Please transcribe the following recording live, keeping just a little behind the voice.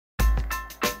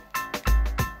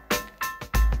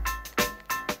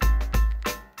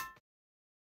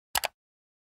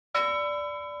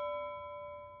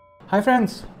Hi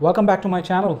friends, welcome back to my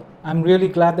channel. I'm really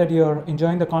glad that you're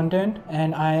enjoying the content,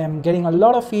 and I am getting a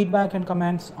lot of feedback and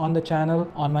comments on the channel,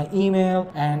 on my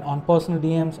email and on personal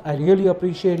DMs. I really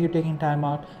appreciate you taking time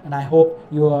out, and I hope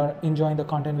you are enjoying the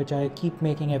content which I keep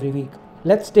making every week.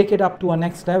 Let's take it up to a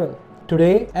next level.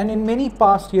 Today and in many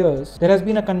past years, there has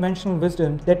been a conventional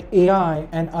wisdom that AI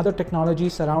and other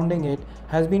technologies surrounding it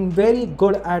has been very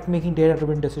good at making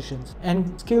data-driven decisions,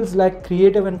 and skills like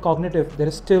creative and cognitive, there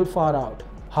is still far out.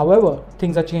 However,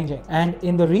 things are changing, and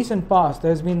in the recent past,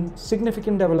 there has been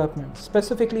significant development,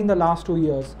 specifically in the last 2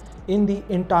 years, in the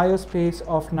entire space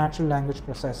of natural language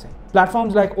processing.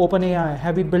 Platforms like OpenAI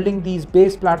have been building these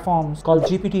base platforms called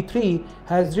GPT-3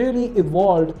 has really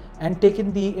evolved and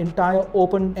taken the entire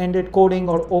open-ended coding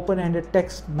or open-ended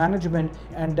text management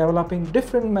and developing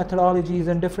different methodologies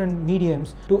and different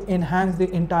mediums to enhance the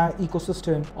entire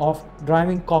ecosystem of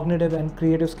driving cognitive and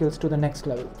creative skills to the next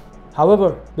level.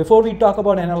 However, before we talk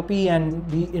about NLP and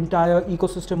the entire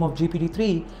ecosystem of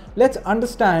GPT-3, let's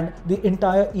understand the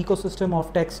entire ecosystem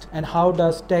of text and how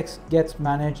does text gets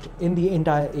managed in the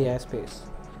entire AI space.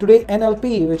 Today,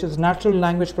 NLP, which is natural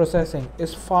language processing,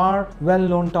 is far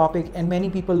well-known topic and many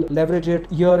people leverage it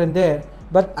here and there.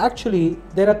 But actually,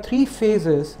 there are 3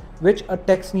 phases which a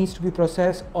text needs to be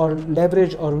processed or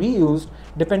leveraged or reused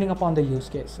depending upon the use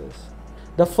cases.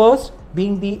 The first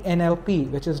being the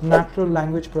NLP, which is natural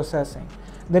language processing.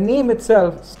 The name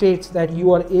itself states that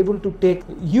you are able to take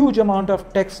a huge amount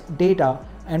of text data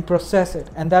and process it,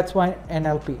 and that's why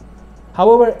NLP.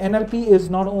 However, NLP is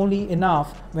not only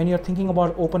enough when you're thinking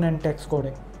about open-end text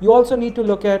coding. You also need to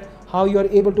look at how you are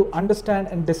able to understand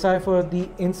and decipher the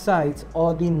insights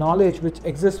or the knowledge which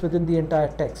exists within the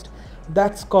entire text.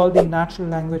 That's called the natural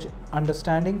language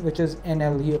understanding, which is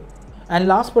NLU. And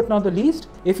last but not the least,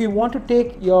 if you want to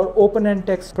take your open-end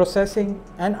text processing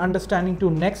and understanding to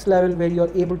next level where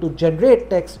you're able to generate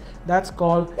text, that's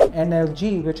called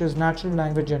NLG, which is natural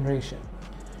language generation.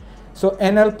 So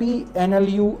NLP,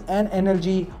 NLU and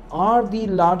NLG are the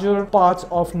larger parts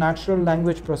of natural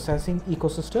language processing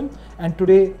ecosystem, and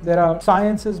today there are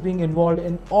sciences being involved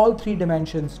in all 3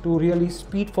 dimensions to really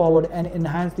speed forward and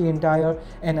enhance the entire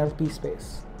NLP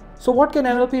space. So what can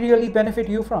NLP really benefit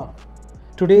you from?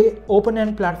 Today,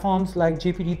 open-end platforms like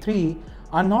GPT-3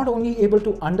 are not only able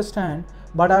to understand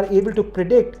but are able to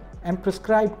predict and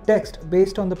prescribe text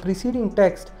based on the preceding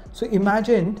text. So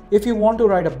imagine if you want to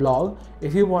write a blog,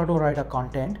 if you want to write a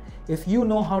content, if you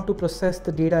know how to process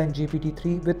the data in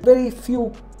GPT-3 with very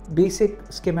few basic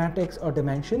schematics or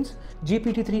dimensions,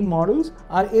 GPT-3 models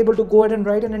are able to go ahead and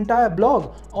write an entire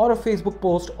blog or a Facebook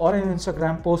post or an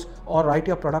Instagram post or write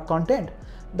your product content.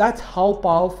 That's how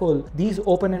powerful these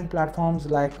open-end platforms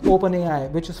like OpenAI,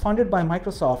 which is funded by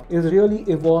Microsoft, is really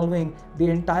evolving the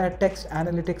entire text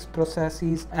analytics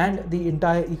processes and the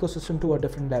entire ecosystem to a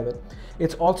different level.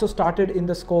 It's also started in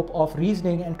the scope of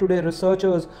reasoning, and today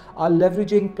researchers are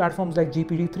leveraging platforms like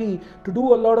GPT-3 to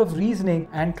do a lot of reasoning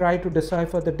and try to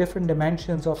decipher the different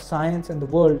dimensions of science and the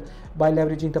world by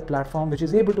leveraging the platform, which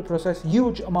is able to process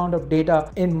huge amount of data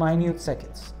in minute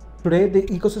seconds. Today, the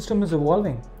ecosystem is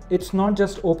evolving. It's not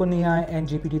just OpenAI and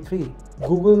GPT-3.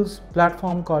 Google's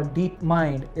platform called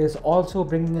DeepMind is also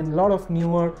bringing in a lot of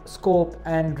newer scope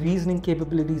and reasoning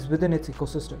capabilities within its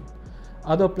ecosystem.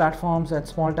 Other platforms and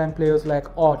small-time players like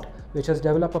Auth, which has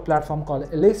developed a platform called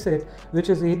Elicit, which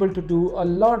is able to do a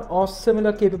lot of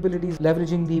similar capabilities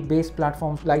leveraging the base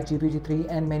platforms like GPT-3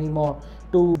 and many more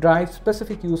to drive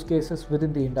specific use cases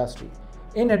within the industry.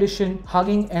 In addition,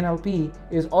 Hugging NLP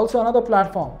is also another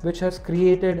platform which has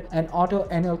created an auto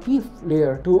NLP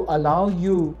layer to allow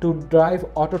you to drive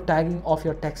auto tagging of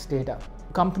your text data.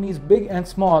 Companies big and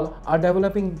small are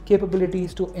developing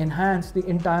capabilities to enhance the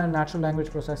entire natural language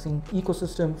processing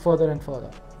ecosystem further and further.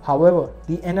 However,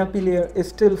 the NLP layer is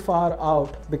still far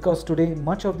out because today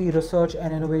much of the research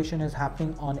and innovation is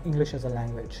happening on English as a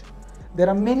language. There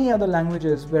are many other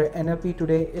languages where NLP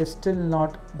today is still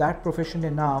not that proficient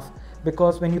enough,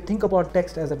 because when you think about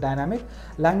text as a dynamic,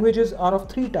 languages are of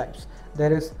 3 types.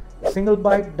 There is single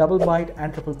byte, double byte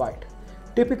and triple byte.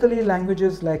 Typically,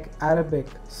 languages like Arabic,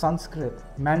 Sanskrit,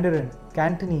 Mandarin,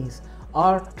 Cantonese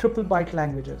are triple byte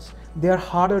languages. They are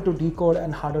harder to decode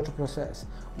and harder to process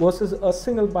versus a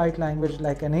single byte language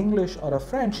like an English or a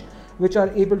French, which are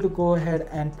able to go ahead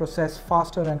and process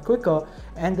faster and quicker,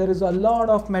 and there is a lot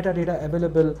of metadata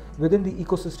available within the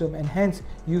ecosystem, and hence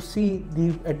you see the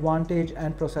advantage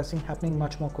and processing happening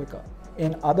much more quicker.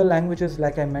 In other languages,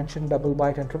 like I mentioned, double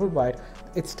byte and triple byte,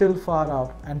 it's still far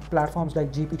out, and platforms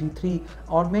like GPT-3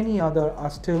 or many other are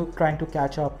still trying to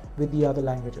catch up with the other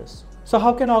languages. So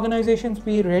how can organizations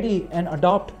be ready and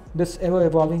adopt this ever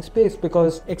evolving space,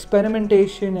 because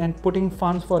experimentation and putting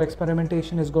funds for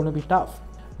experimentation is going to be tough.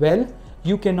 Well,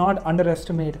 you cannot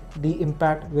underestimate the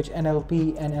impact which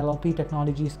NLP and LLP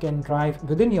technologies can drive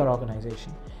within your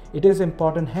organization. It is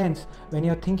important, hence, when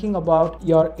you're thinking about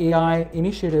your AI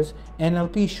initiatives,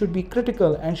 NLP should be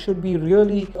critical and should be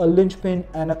really a linchpin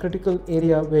and a critical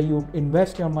area where you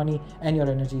invest your money and your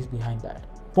energies behind that.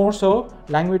 More so,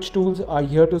 language tools are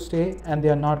here to stay and they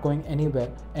are not going anywhere.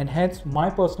 And hence, my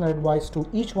personal advice to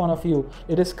each one of you,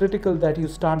 it is critical that you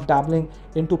start dabbling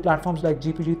into platforms like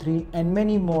GPT-3 and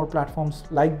many more platforms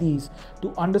like these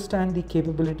to understand the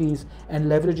capabilities and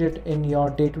leverage it in your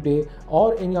day-to-day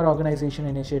or in your organization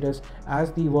initiatives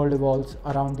as the world evolves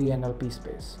around the NLP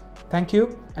space. Thank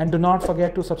you, and do not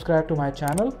forget to subscribe to my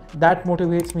channel. That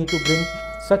motivates me to bring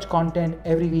such content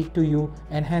every week to you,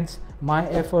 and hence my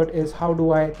effort is how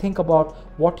do I think about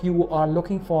what you are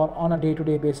looking for on a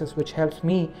day-to-day basis, which helps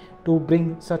me to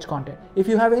bring such content. If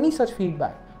you have any such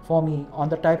feedback for me on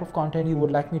the type of content you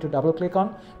would like me to double click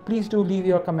on, please do leave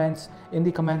your comments in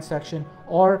the comment section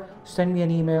or send me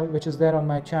an email, which is there on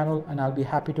my channel, and I'll be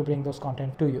happy to bring those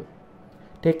content to you.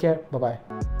 Take care.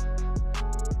 Bye-bye.